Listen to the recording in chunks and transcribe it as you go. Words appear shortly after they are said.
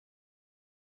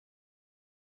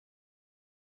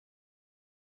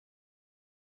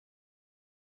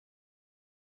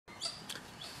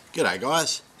G'day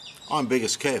guys, I'm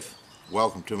Biggest Kev.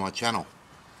 Welcome to my channel.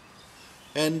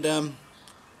 And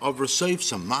I've received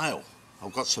some mail.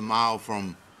 I've got some mail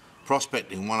from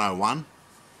Prospecting 101,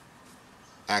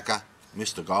 Acca,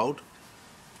 Mr. Gold.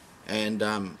 And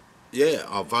yeah,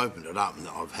 I've opened it up and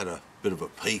I've had a bit of a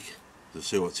peek to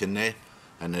see what's in there.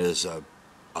 And there's a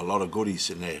lot of goodies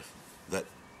in there that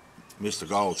Mr.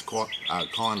 Gold's quite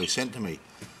kindly sent to me.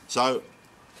 So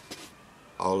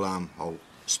I'll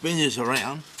spin this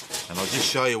around and I'll just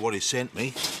show you what he sent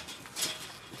me.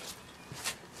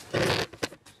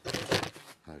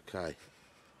 Okay, let's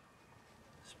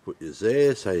put this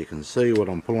there so you can see what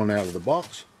I'm pulling out of the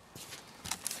box.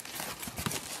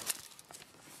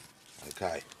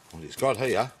 Okay, what he's got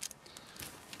here,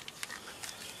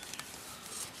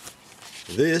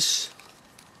 this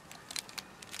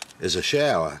is a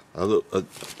shower.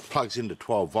 It plugs into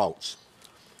 12 volts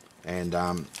and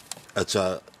it's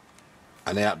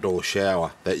an outdoor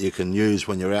shower that you can use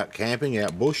when you're out camping,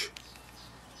 out bush.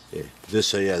 Yeah,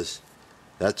 this here is,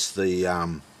 that's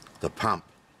the pump.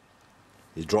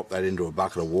 You drop that into a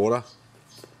bucket of water,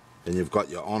 then you've got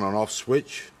your on and off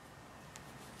switch.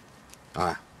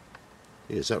 Yeah,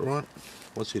 is that right?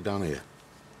 What's he done here?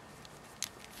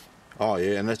 Oh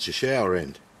yeah, and that's your shower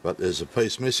end, but there's a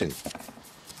piece missing.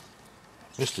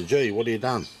 Mr. G, what have you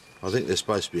done? I think there's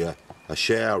supposed to be a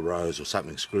shower rose or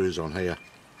something screws on here.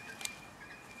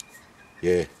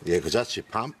 Yeah, because that's your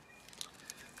pump,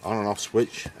 on and off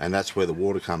switch, and that's where the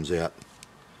water comes out.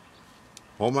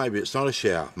 Or maybe it's not a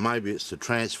shower, maybe it's to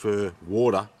transfer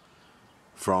water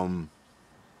from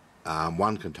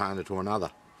one container to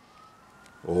another.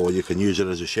 Or you can use it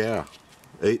as a shower,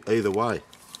 either way.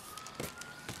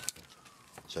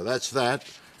 So that's that,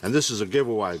 and this is a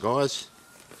giveaway, guys.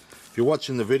 If you're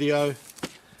watching the video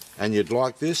and you'd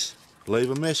like this, leave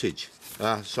a message,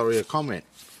 a comment.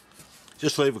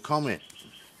 Just leave a comment.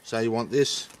 Say you want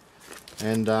this,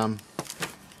 and I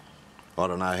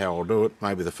don't know how I'll do it.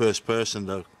 Maybe the first person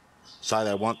to say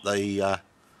they want the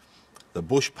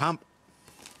bush pump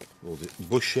or the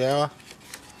bush shower.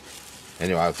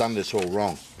 Anyway, I've done this all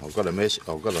wrong. I've got a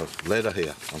letter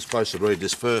here. I'm supposed to read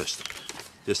this first.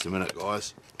 Just a minute,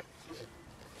 guys.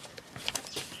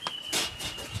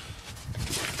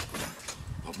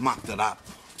 I've mucked it up.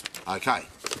 Okay.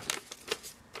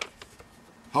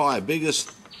 Hi,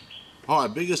 biggest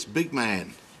big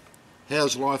man.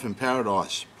 How's life in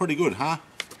paradise? Pretty good, huh?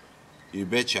 You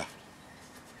betcha.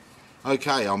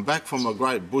 Okay, I'm back from a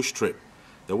great bush trip.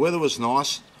 The weather was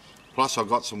nice, plus I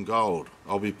got some gold.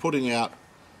 I'll be putting out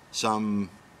some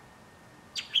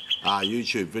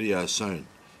YouTube videos soon.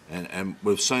 And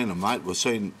we've seen them, mate. We've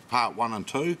seen part 1 and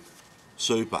 2.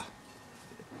 Super.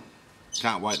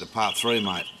 Can't wait to part 3,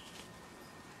 mate.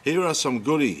 Here are some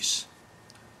goodies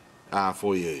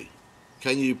for you.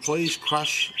 Can you please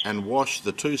crush and wash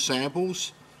the 2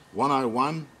 samples,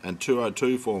 101 and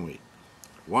 202 for me?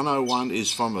 101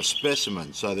 is from a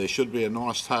specimen, so there should be a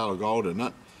nice tail of gold in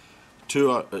it.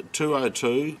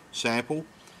 202 sample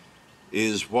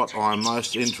is what I'm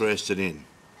most interested in.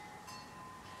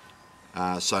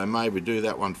 So maybe do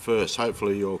that one first.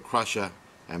 Hopefully your crusher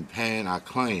and pan are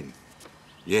clean.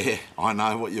 Yeah, I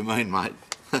know what you mean, mate.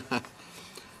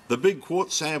 The big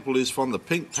quartz sample is from the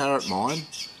Pink Parrot mine.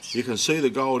 You can see the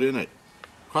gold in it.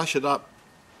 Crush it up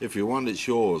if you want, it's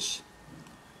yours.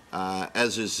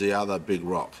 As is the other big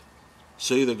rock.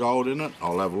 See the gold in it?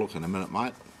 I'll have a look in a minute,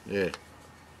 mate. Yeah.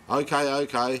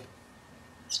 Okay.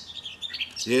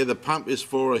 Yeah, the pump is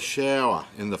for a shower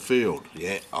in the field.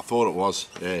 Yeah, I thought it was.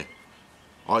 Yeah.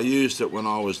 I used it when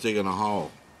I was digging a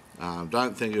hole.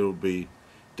 Don't think it'll be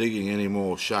digging any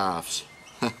more shafts.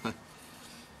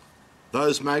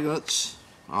 Those magnets,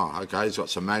 oh okay, he's got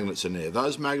some magnets in there.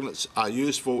 Those magnets are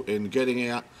useful in getting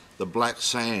out the black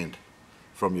sand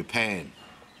from your pan.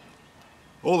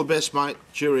 All the best, mate.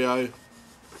 Cheerio.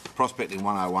 Prospecting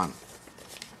 101.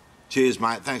 Cheers,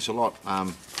 mate. Thanks a lot.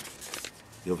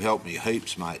 You've helped me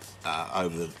heaps, mate,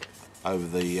 over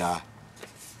the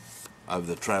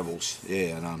travels.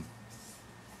 Yeah, and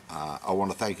I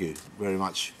want to thank you very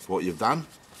much for what you've done,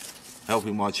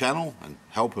 helping my channel and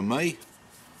helping me.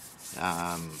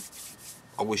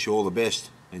 I wish you all the best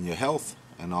in your health,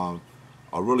 and I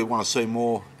really want to see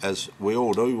more, as we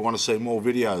all do. We want to see more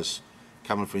videos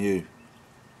coming from you,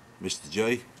 Mr.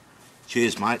 G.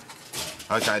 Cheers, mate.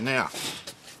 Okay, now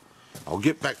I'll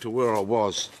get back to where I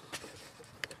was,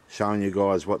 showing you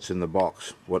guys what's in the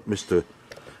box, what Mr.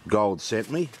 Gold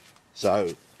sent me.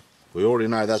 So we already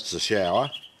know that's the shower,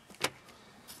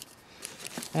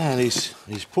 and he's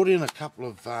put in a couple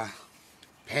of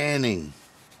panning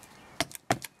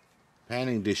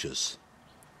dishes.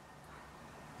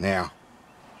 Now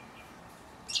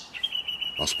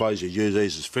I suppose you use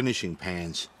these as finishing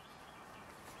pans.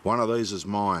 One of these is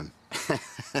mine.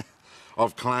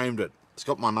 I've claimed it. It's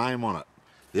got my name on it.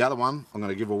 The other one I'm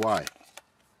going to give away.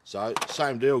 So,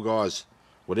 same deal, guys.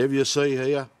 Whatever you see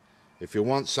here, if you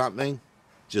want something,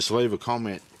 just leave a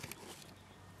comment.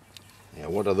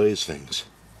 Now, what are these things?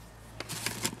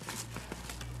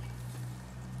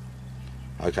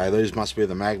 Okay, these must be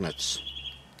the magnets.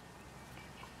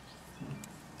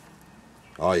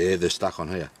 Oh yeah, they're stuck on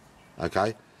here.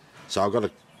 Okay, so I've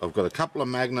got a couple of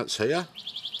magnets here,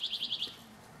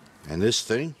 and this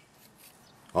thing.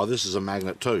 Oh, this is a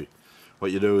magnet too.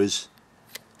 What you do is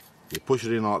you push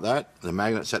it in like that. The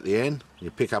magnet's at the end.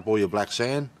 You pick up all your black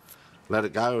sand, let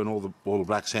it go, and all the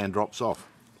black sand drops off.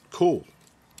 Cool.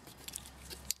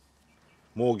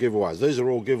 More giveaways. These are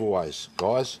all giveaways,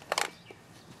 guys.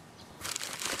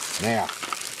 Now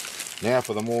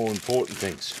for the more important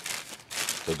things.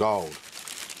 The gold.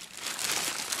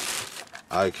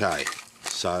 Okay,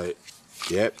 so,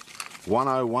 yep,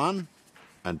 101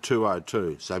 and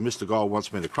 202. So Mr. Gold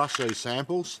wants me to crush these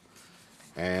samples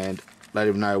and let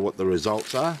him know what the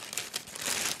results are.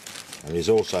 And he's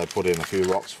also put in a few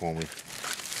rocks for me in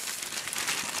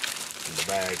the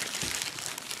bag.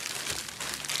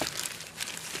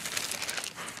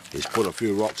 He's put a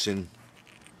few rocks in.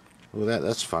 Look at that,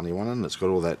 that's a funny one, and it's got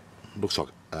all that, looks like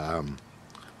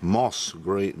moss,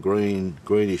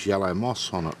 greenish yellow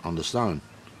moss on it, on the stone.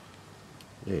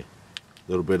 Yeah, a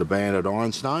little bit of banded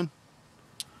ironstone,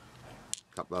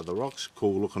 a couple other rocks,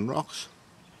 cool looking rocks.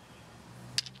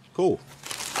 Cool.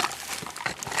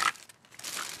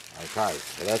 Okay,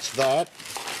 so that's that.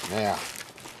 Now,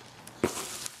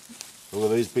 look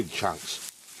at these big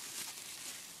chunks.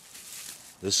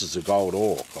 This is the gold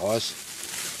ore, guys.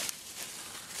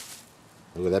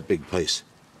 Look at that big piece.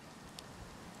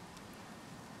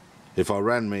 If I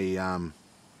ran me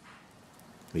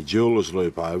jeweler's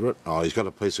loop over it, oh, he's got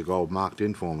a piece of gold marked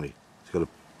in for me.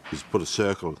 He's put a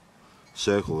circle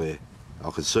there. I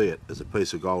can see it. There's a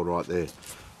piece of gold right there.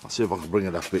 I'll see if I can bring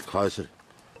it up a bit closer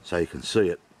so you can see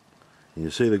it. And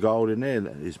you see the gold in there.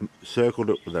 He's circled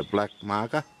it with a black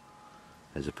marker.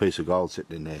 There's a piece of gold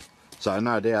sitting in there. So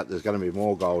no doubt there's going to be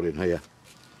more gold in here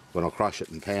when I crush it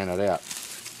and pan it out.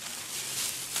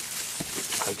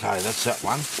 Okay, that's that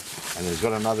one. And there's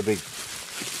got another big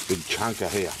chunker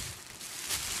here.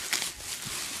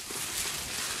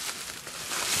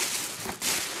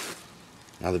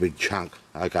 Another big chunk.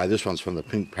 Okay, this one's from the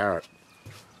Pink Parrot.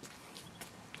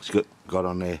 It's got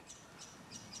on there,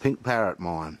 Pink Parrot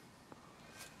mine.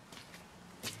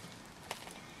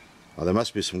 Oh, there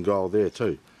must be some gold there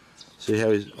too. See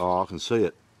how he's, oh, I can see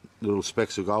it. Little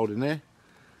specks of gold in there.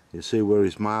 You see where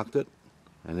he's marked it.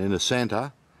 And in the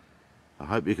centre, I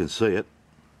hope you can see it.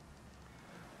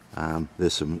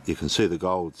 There's some, you can see the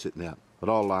gold sitting out. But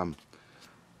I'll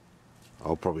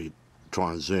probably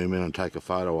try and zoom in and take a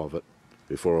photo of it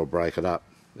before I break it up.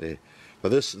 There. But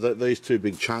these two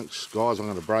big chunks, guys, I'm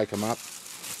going to break them up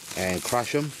and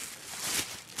crush them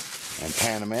and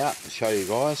pan them out and show you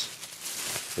guys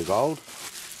the gold.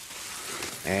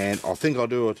 And I think I'll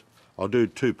do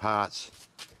 2 parts.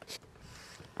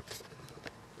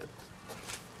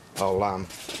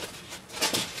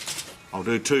 I'll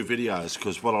do 2 videos,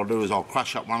 because what I'll do is I'll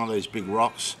crush up one of these big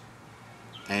rocks,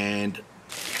 and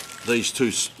these 2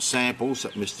 samples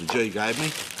that Mr. G gave me,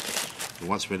 he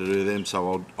wants me to do them,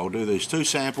 so I'll do these 2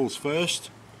 samples first,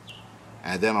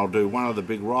 and then I'll do one of the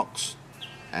big rocks,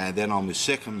 and then on the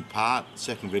second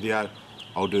video,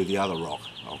 I'll do the other rock.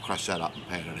 I'll crush that up and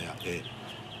pan it out, yeah.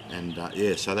 And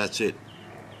yeah, so that's it.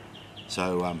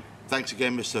 So thanks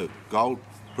again, Mr. Gold,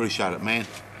 appreciate it, man.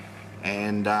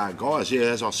 And guys, yeah,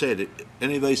 as I said,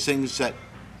 any of these things that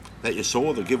you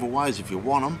saw, the giveaways, if you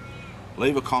want them,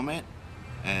 leave a comment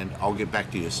and I'll get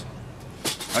back to you.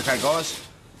 Okay, guys,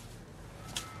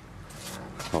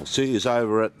 I'll see you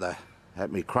over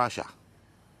at me crusher.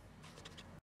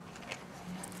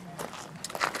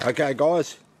 Okay,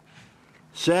 guys,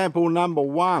 sample number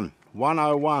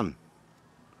 101.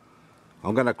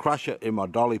 I'm going to crush it in my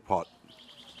dolly pot.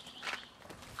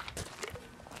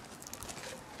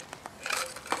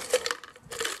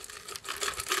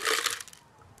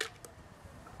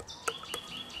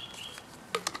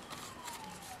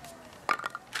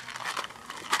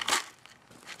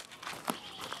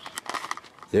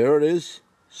 There it is,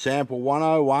 sample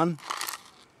 101.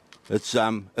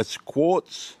 It's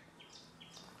quartz.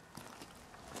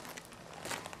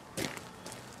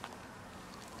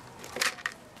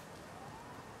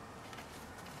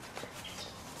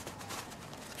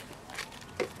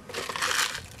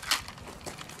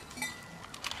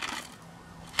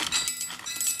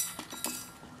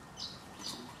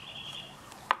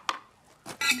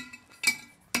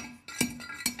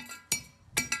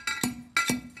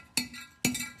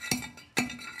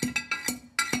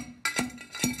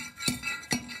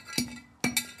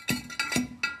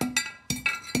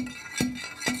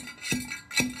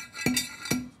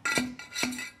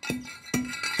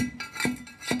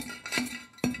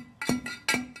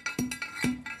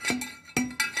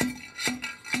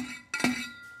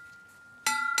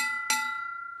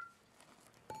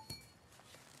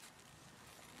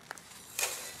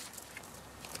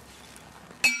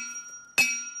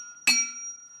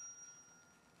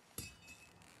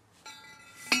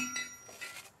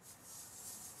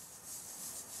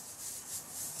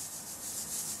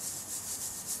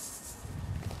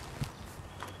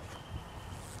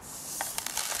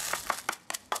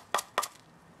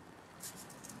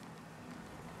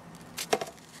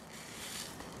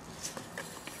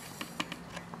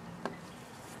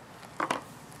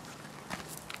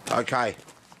 Okay,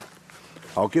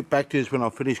 I'll get back to this when I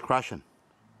finish crushing.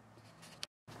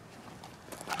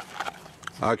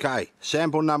 Okay,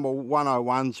 sample number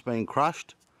 101's been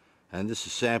crushed, and this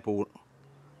is sample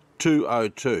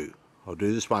 202. I'll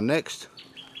do this one next.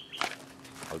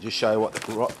 I'll just show you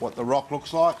what the rock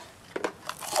looks like.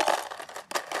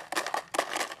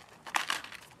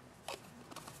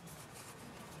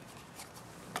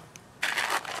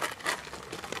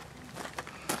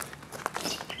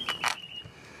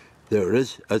 There it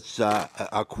is. It's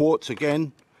a quartz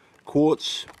again,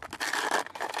 quartz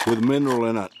with mineral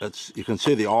in it. You can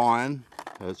see the iron.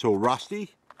 It's all rusty.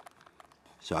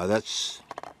 So that's,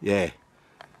 yeah,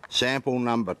 sample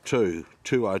number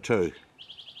 202.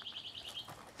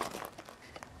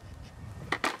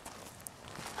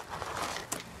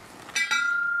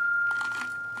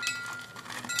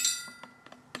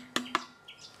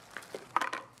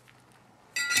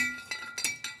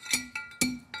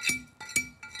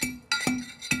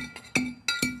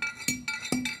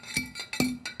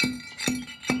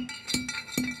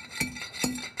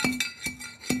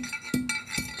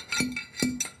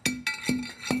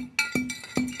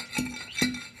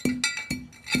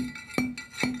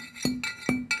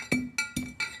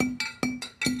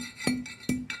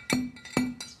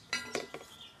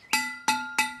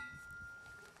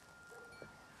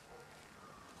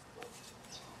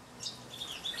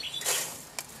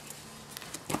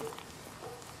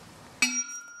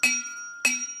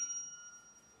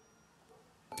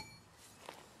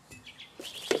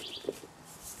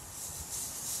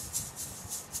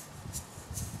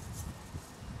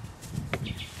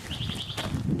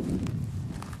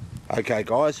 Okay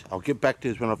guys, I'll get back to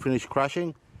this when I finish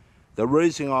crushing. The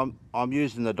reason I'm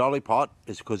using the dolly pot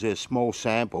is because they're small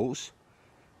samples,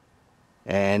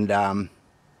 and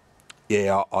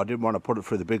yeah, I didn't want to put it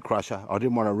through the big crusher. I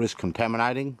didn't want to risk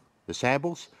contaminating the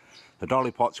samples. The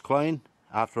dolly pot's clean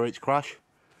after each crush,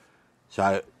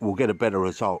 so we'll get a better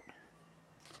result.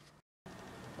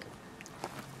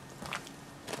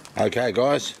 Okay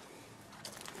guys,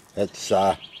 that's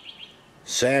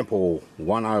sample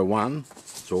 101.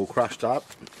 It's all crushed up.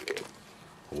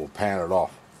 We'll pan it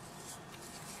off.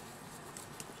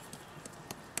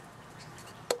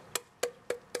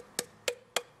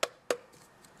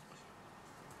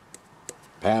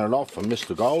 Pan it off for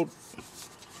Mr. Gold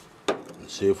and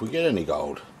see if we get any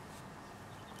gold.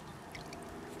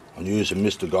 I'm using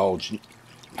Mr. Gold's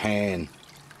pan,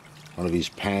 one of his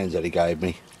pans that he gave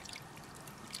me.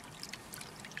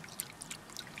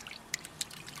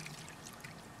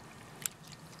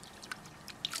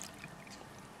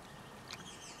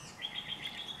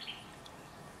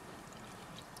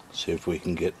 See if we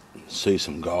can see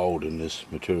some gold in this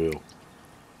material.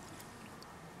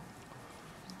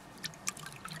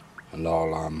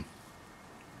 And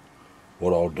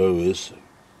what I'll do is,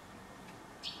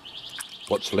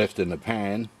 what's left in the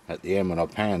pan at the end when I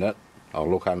pan it, I'll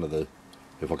look under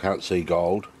if I can't see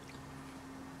gold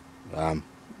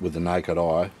with the naked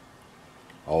eye,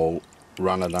 I'll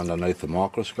run it underneath the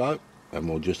microscope and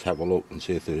we'll just have a look and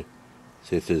see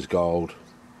if there's gold.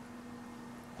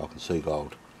 I can see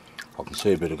gold. I can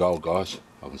see a bit of gold, guys.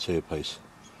 I can see a piece.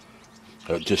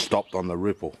 It just stopped on the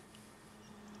ripple.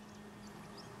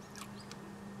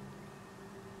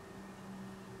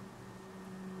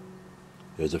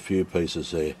 There's a few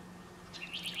pieces there.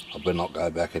 I better not go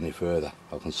back any further.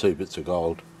 I can see bits of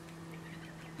gold.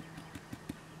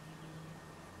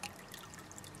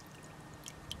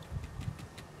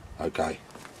 Okay.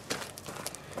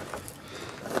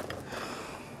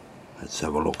 Let's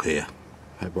have a look here.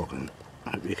 Hope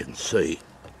you can see.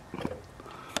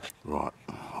 Right,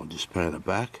 I'll just pan it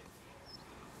back.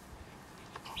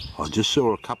 I just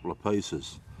saw a couple of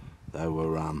pieces. They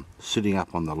were sitting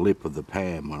up on the lip of the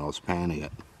pan when I was panning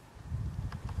it.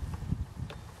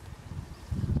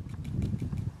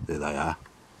 There they are.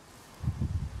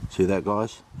 See that,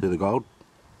 guys? See the gold?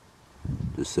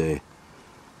 Just there.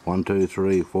 1, 2,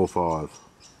 3, 4, 5.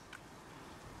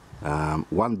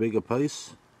 One bigger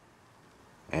piece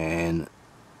and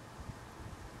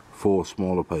 4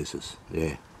 smaller pieces.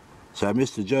 Yeah. So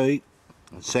Mr. G,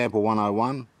 sample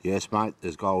 101. Yes, mate,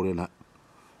 there's gold in it.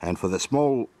 And for the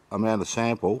small amount of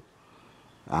sample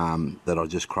that I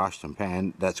just crushed and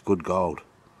panned, that's good gold.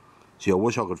 See, I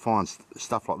wish I could find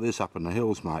stuff like this up in the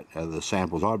hills, mate, out of the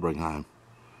samples I bring home.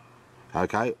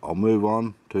 Okay, I'll move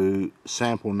on to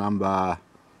sample number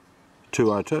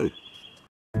 202.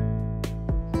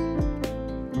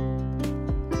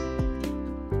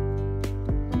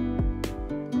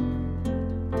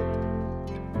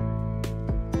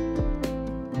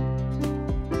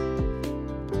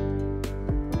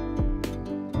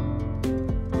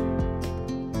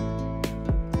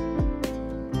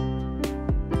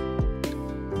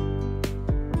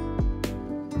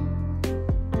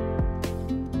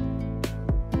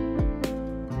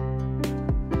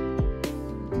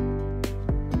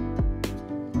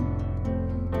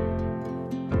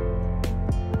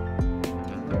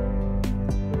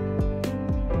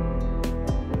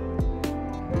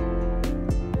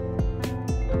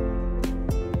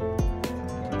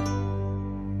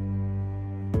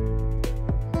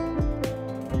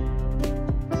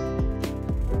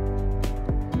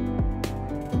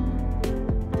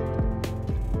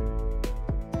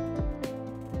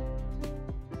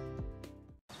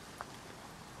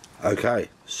 Okay,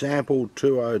 sample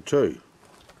 202.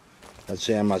 Let's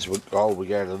see how much gold we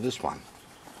get out of this one.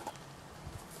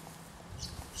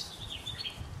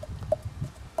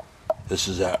 This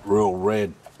is that real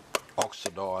red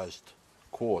oxidized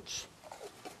quartz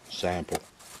sample.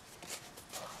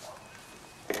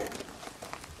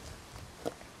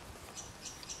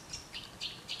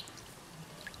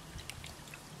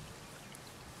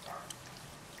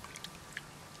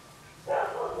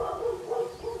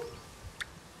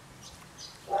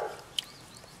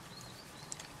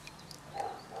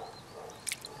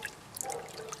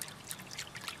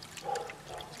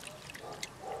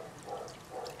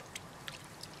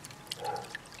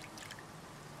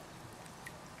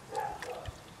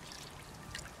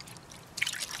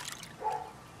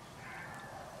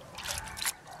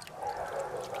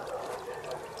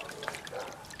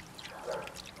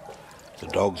 The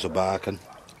dogs are barking.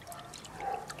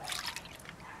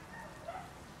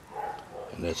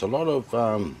 And there's a lot of,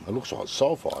 it looks like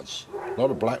sulfides. A lot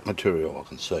of black material I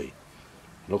can see.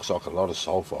 It looks like a lot of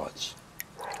sulfides.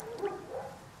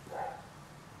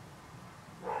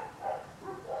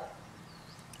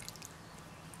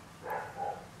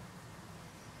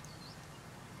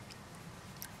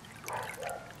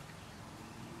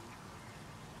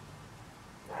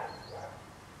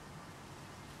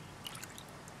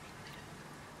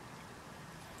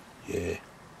 Yeah,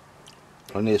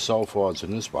 plenty of sulfides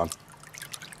in this one.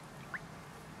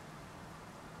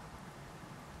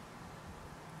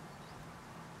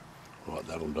 Right,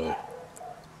 that'll do.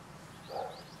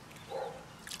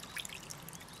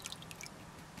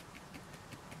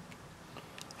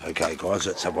 Okay guys,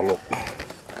 let's have a look.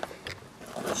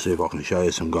 See if I can show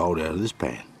you some gold out of this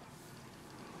pan.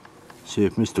 See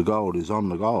if Mr. Gold is on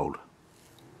the gold.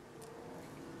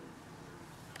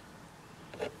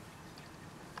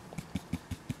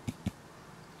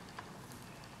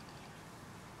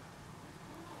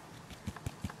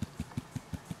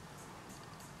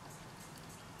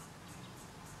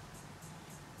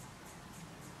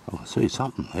 Oh, I see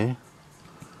something there.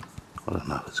 I don't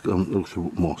know, it looks a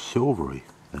bit more silvery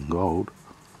than gold.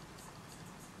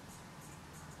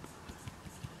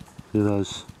 See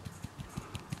those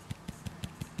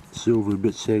silvery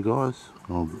bits there, guys?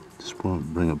 I'll just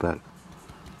bring it back.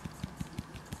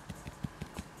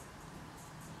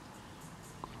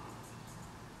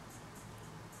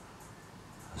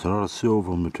 There's a lot of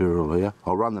silver material here.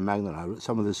 I'll run the magnet over it.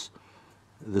 Some of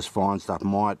this fine stuff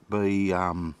might be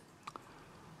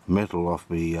metal off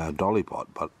the dolly pot,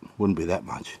 but wouldn't be that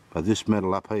much. But this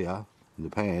metal up here in the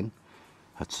pan,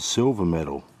 that's a silver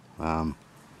metal. Yeah,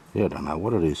 I don't know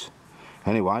what it is.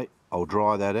 Anyway, I'll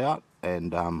dry that out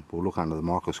and we'll look under the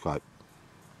microscope.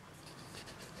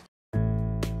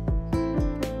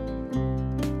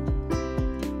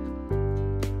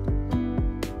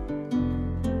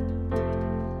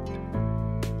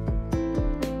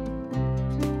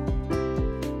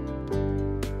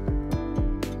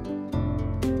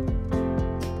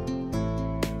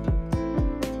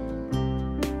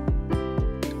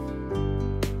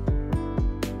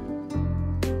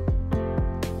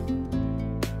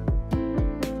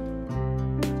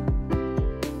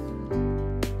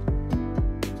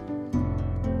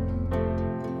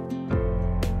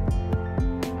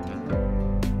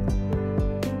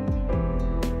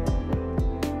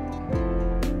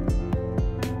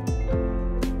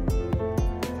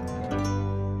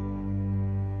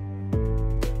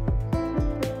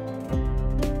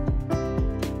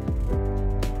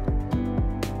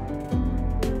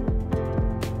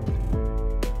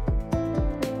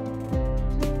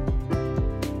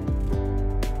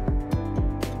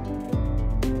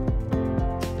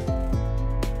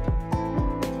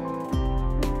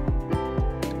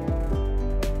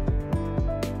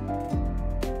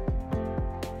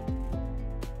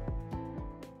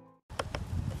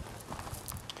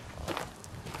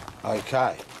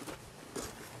 Okay,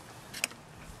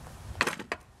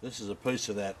 this is a piece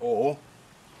of that ore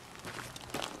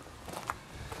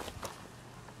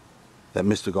that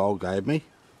Mr. Gold gave me.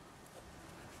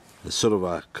 It's sort of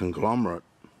a conglomerate.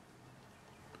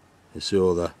 You see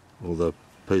all the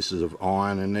pieces of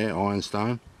iron in there,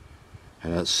 ironstone,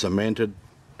 and it's cemented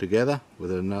together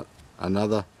with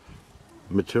another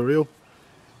material,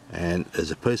 and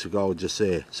there's a piece of gold just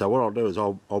there. So what I'll do is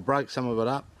I'll break some of it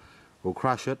up, we'll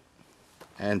crush it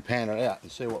and pan it out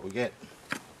and see what we get.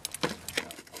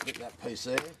 I'll get that piece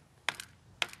there.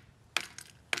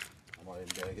 I might even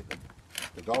be able to get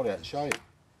the gold out and show you.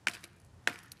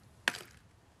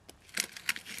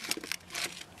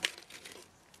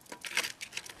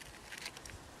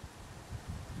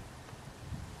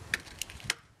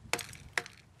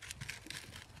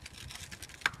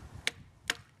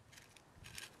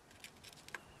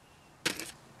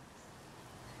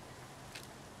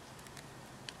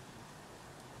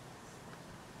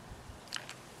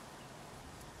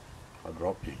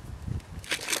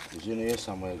 is in here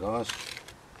somewhere, guys.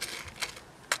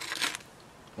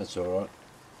 That's alright.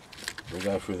 We'll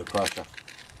go through the crusher.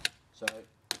 So,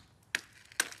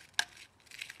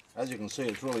 as you can see,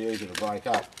 it's really easy to break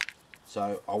up.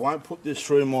 So I won't put this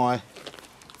through my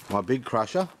big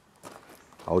crusher.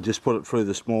 I'll just put it through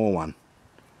the small one.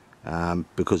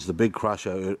 Because the big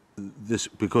crusher,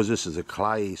 because this is a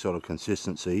clay sort of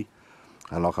consistency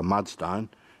and like a mudstone,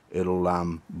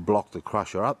 it'll block the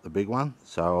crusher up, the big one.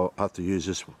 So I'll have to use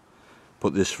this,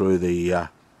 put this through the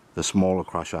smaller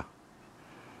crusher.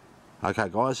 Okay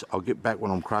guys, I'll get back when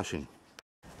I'm crushing.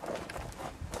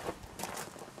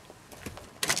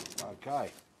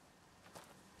 Okay,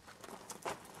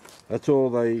 that's all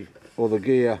the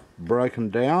gear broken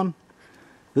down.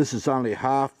 This is only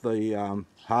half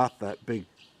that big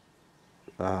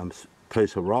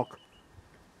piece of rock,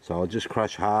 so I'll just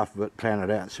crush half of it, plan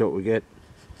it out and see what we get.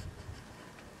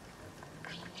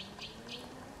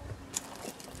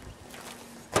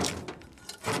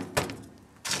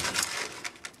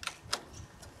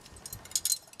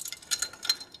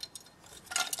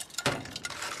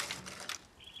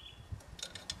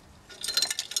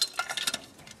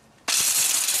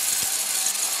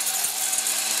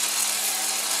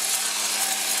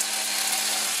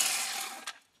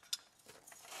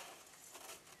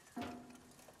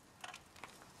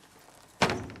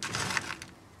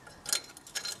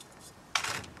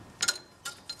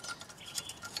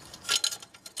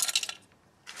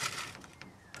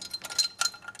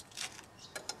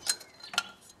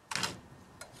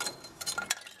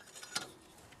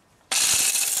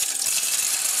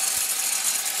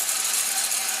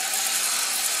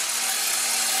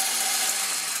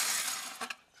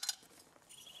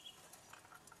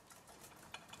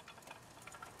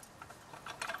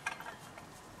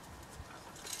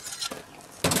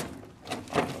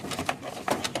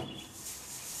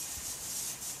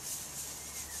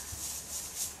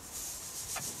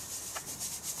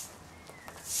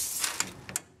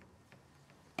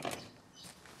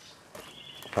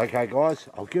 Okay guys,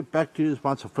 I'll get back to you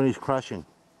once I finish crushing.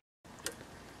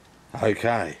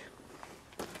 Okay,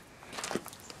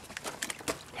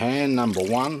 pan number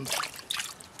 1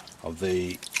 of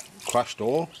the crushed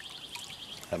ore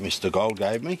that Mr. Gold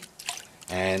gave me,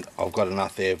 and I've got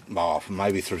enough there,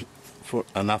 maybe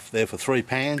enough there for 3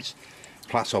 pans,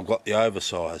 plus I've got the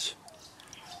oversize,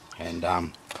 and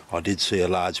I did see a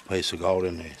large piece of gold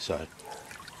in there, so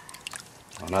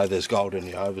I know there's gold in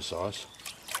the oversize.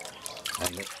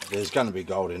 And there's going to be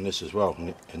gold in this as well,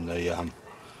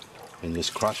 in this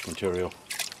crushed material,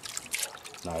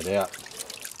 no doubt.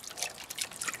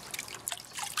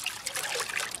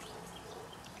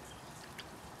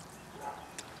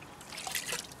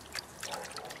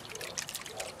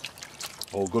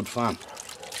 All good fun.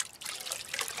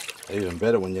 Even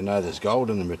better when you know there's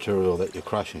gold in the material that you're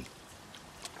crushing.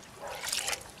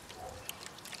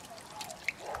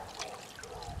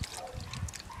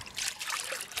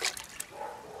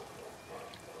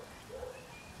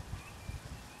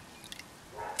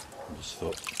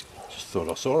 Just thought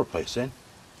I saw a piece then.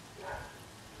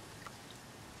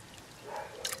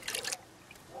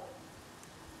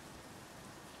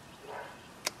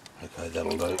 Okay,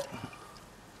 that'll do.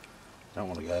 I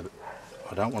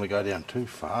don't want to go down too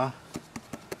far.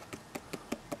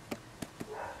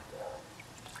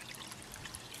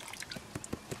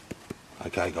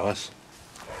 Okay guys,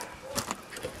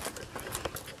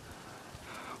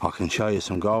 I can show you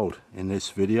some gold in this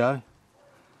video.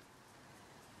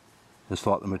 It's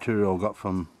like the material I got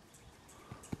from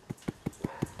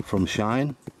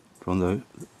Shane, from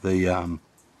the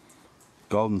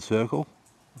golden circle,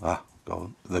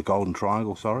 the golden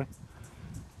triangle, sorry.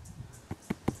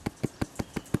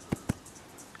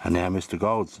 And now Mr.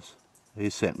 Gold's, he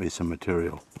sent me some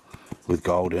material with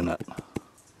gold in it.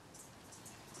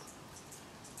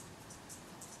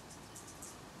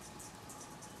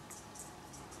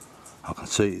 I can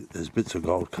see there's bits of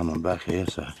gold coming back here,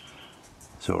 so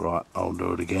it's alright, I'll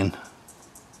do it again.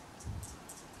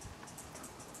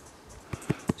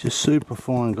 Just super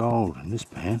fine gold in this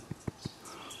pan,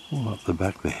 all up the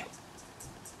back there.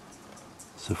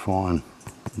 It's the fine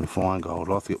gold.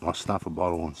 I have to get my snuffer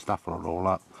bottle and stuff it all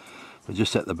up. But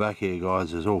just at the back here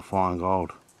guys, is all fine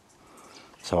gold.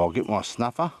 So I'll get my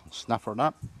snuffer it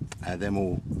up, and then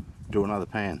we'll do another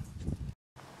pan.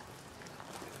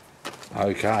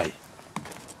 Okay,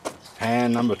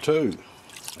 pan number 2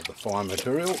 of the fine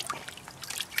material.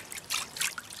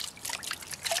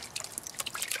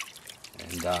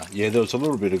 And yeah, there was a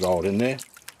little bit of gold in there.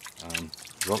 A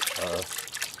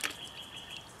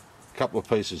couple of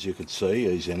pieces you could see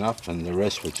easy enough, and the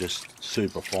rest were just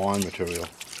super fine material.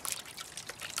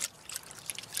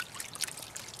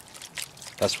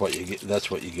 That's what you get. That's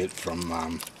what you get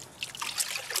from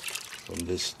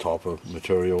this type of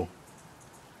material,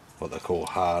 what they call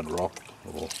hard rock,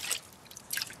 or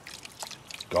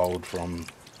gold from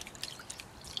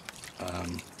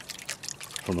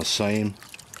a seam.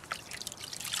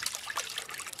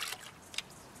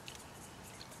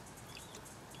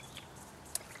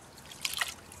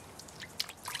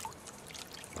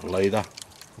 A leader,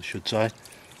 I should say.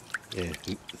 Yeah,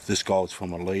 this gold's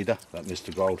from a leader that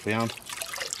Mr. Gold found.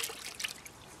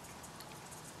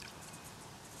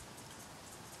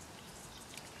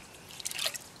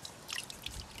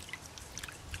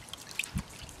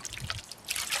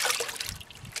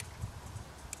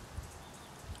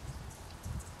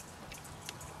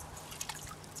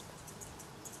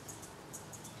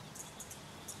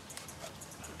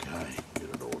 Okay, get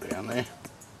it all down there.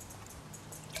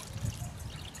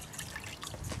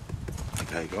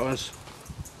 Okay guys,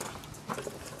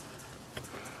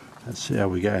 let's see how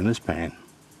we go in this pan.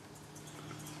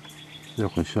 See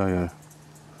if I can show you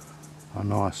a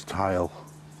nice tail.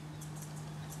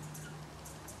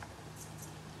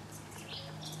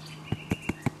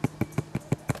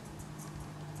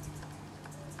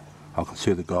 I can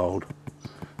see the gold,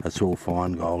 that's all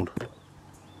fine gold.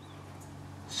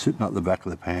 Sitting up the back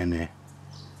of the pan there,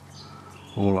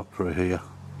 all up through here,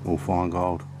 all fine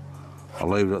gold. I'll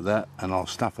leave it at that and I'll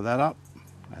stuff that up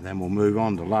and then we'll move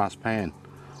on to the last pan.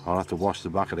 I'll have to wash the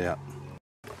bucket out.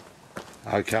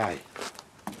 Okay,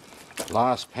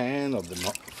 last pan of the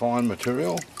fine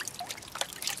material,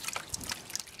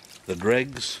 the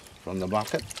dregs from the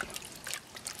bucket.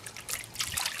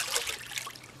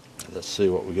 Let's see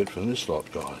what we get from this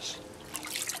lot, guys.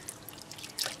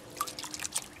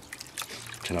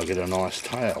 Can I get a nice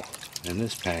tail in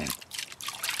this pan?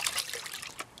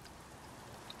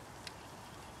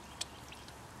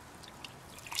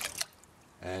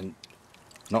 And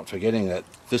not forgetting that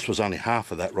this was only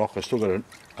half of that rock. I still got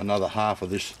another half of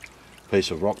this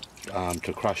piece of rock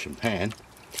to crush and pan.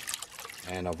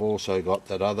 And I've also got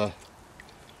that other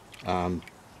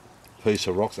piece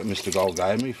of rock that Mr. Gold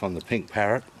gave me from the Pink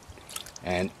Parrot.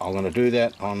 And I'm going to do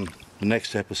that on the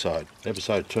next episode,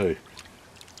 episode 2.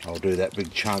 I'll do that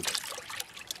big chunk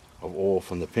of ore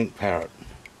from the Pink Parrot.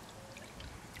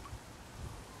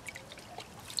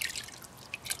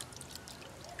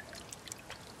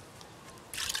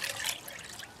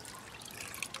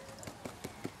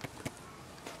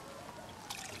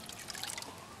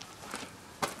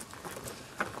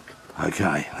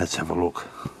 Okay, let's have a look.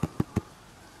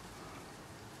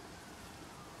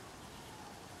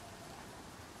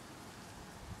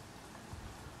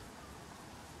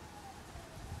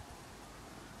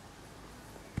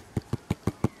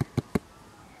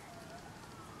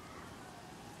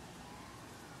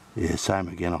 Yeah, same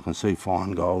again, I can see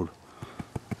fine gold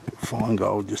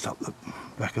just up the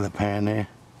back of the pan there.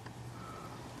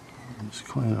 Just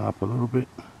clean it up a little bit.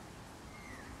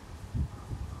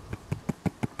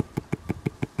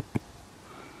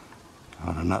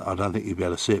 I don't think you'll be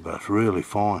able to see it, but it's really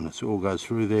fine. It all goes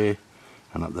through there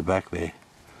and up the back there.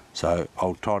 So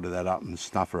I'll tidy that up and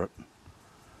snuffer it.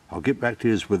 I'll get back to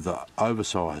you with the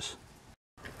oversize.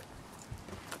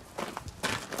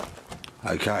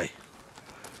 Okay,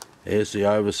 here's the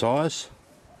oversize.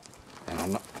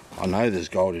 And I know there's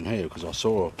gold in here because I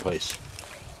saw a piece.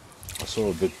 I saw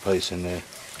a big piece in there.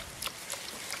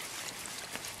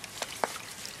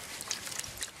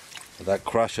 That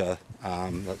crusher,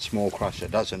 that small crusher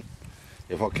doesn't,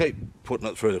 if I keep putting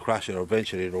it through the crusher,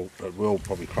 eventually it will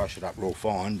probably crush it up real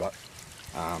fine, but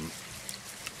I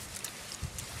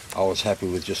was happy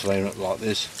with just leaving it like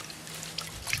this.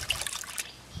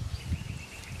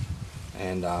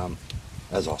 And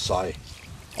as I say,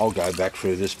 I'll go back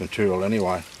through this material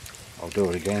anyway. I'll do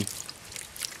it again.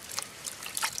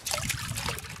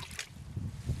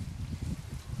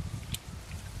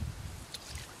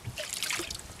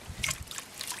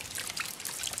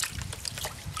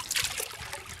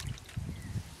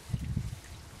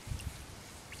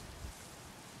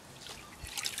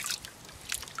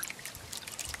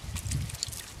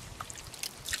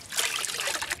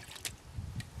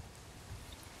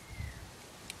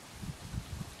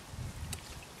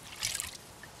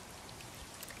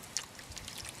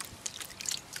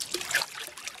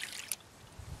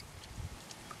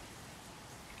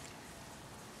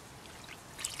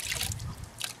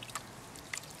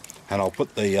 And I'll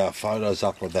put the photos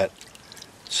up of that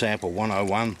sample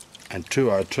 101 and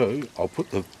 202. I'll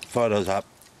put the photos up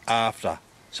after.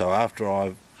 So after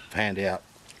I've panned out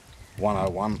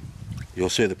 101, you'll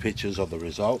see the pictures of the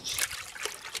results.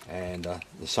 And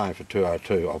the same for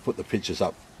 202. I'll put the pictures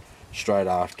up straight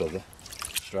after I've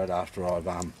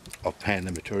panned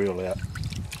the material out.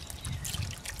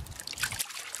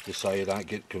 just so you don't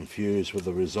get confused with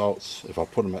the results if I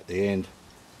put them at the end.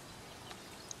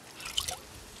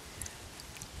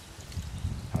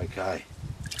 Okay.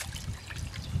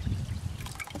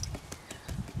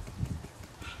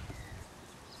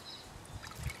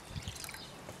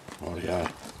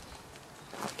 Rightio.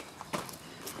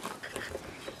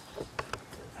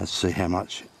 Let's see how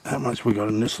much we got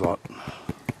in this lot.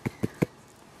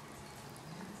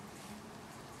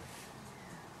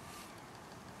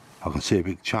 I can see a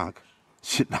big chunk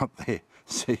sitting up there.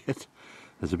 See it?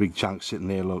 There's a big chunk sitting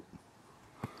there, look.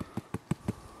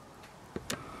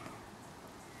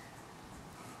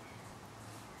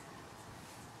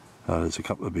 Oh, there's a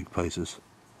couple of big pieces.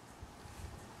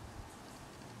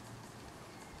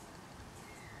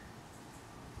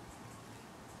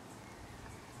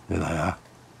 There they are.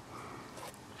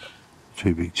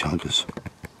 Two big chunkers.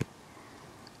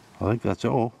 I think that's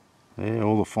all. Yeah,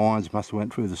 all the fines must have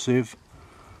went through the sieve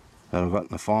that I've got in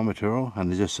the fine material, and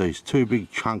there's just these two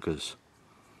big chunkers.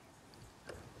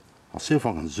 I'll see if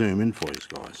I can zoom in for you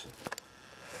guys.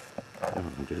 If I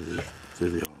can do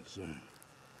the old zoom.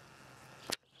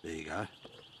 There you go.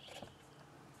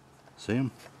 See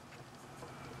them?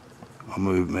 I'll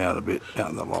move them out a bit,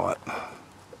 out of the light.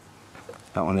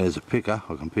 That one there's a picker,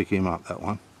 I can pick him up, that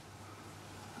one.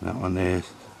 And that one there's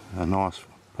a nice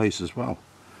piece as well.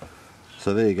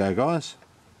 So there you go, guys.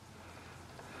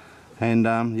 And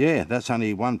yeah, that's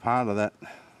only one part of that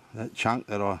chunk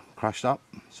that I crushed up.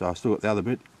 So I still got the other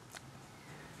bit.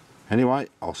 Anyway,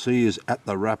 I'll see you at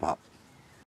the wrap up.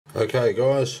 Okay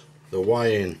guys, the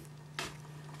weigh in.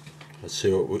 Let's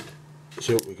see what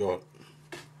we got.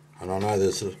 And I know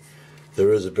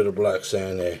there is a bit of black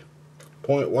sand there.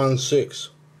 0.16.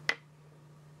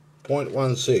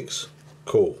 0.16.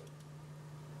 Cool.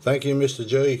 Thank you, Mr.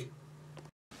 G.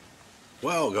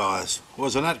 Well guys,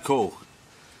 wasn't that cool?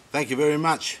 Thank you very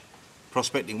much,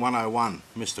 Prospecting 101,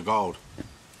 Mr. Gold.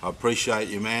 I appreciate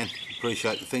you, man.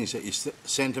 Appreciate the things that you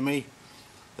send to me,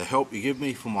 the help you give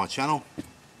me for my channel.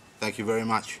 Thank you very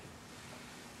much.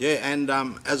 Yeah, and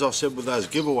as I said with those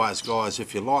giveaways, guys,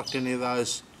 if you liked any of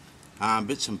those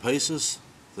bits and pieces,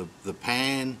 the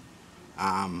pan,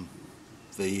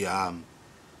 the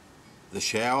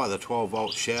shower, the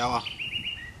 12-volt shower,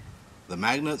 the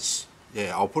magnets,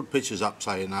 yeah, I'll put pictures up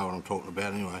so you know what I'm talking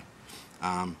about anyway.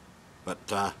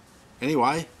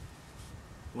 Anyway,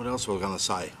 what else were we going to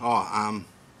say? Oh,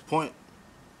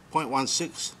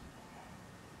 0.16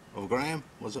 of a gram,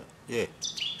 was it? Yeah.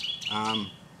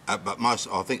 But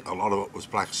I think a lot of it was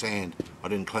black sand. I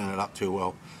didn't clean it up too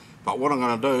well. But what I'm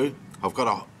going to do, I've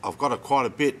got quite a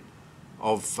bit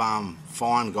of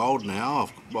fine gold now.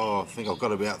 I think I've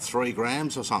got about 3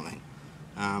 grams or something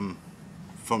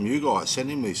from you guys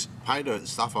sending me pay dirt and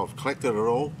stuff. I've collected it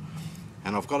all,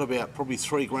 and I've got about probably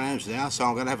 3 grams now. So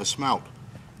I'm going to have a smelt,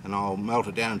 and I'll melt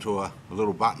it down into a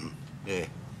little button. Yeah,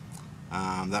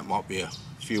 that might be a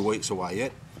few weeks away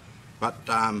yet. But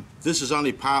this is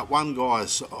only part 1,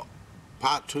 guys.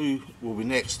 Part 2 will be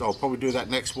next. I'll probably do that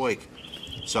next week.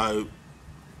 So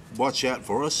watch out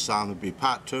for us. It'll be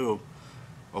part 2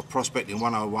 of Prospecting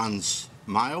 101's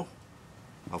mail.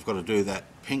 I've got to do that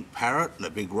pink parrot, the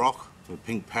big rock, the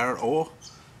pink parrot ore.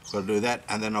 I've got to do that,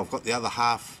 and then I've got the other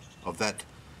half of that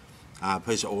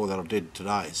piece of ore that I did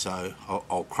today. So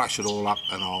I'll crush it all up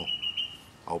and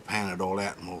I'll pan it all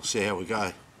out, and we'll see how we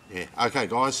go. Yeah. Okay,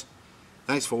 guys.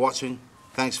 Thanks for watching.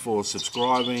 Thanks for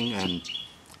subscribing and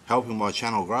helping my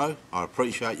channel grow. I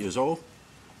appreciate you all.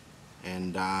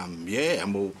 And yeah,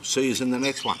 and we'll see you in the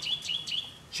next one.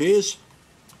 Cheers.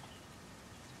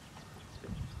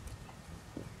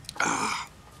 Ah,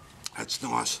 that's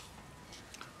nice.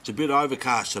 It's a bit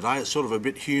overcast today. It's sort of a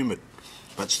bit humid,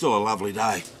 but still a lovely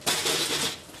day.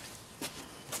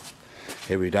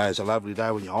 Every day is a lovely day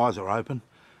when your eyes are open.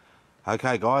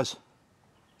 Okay, guys.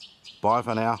 Bye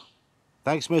for now.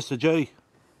 Thanks, Mr. G.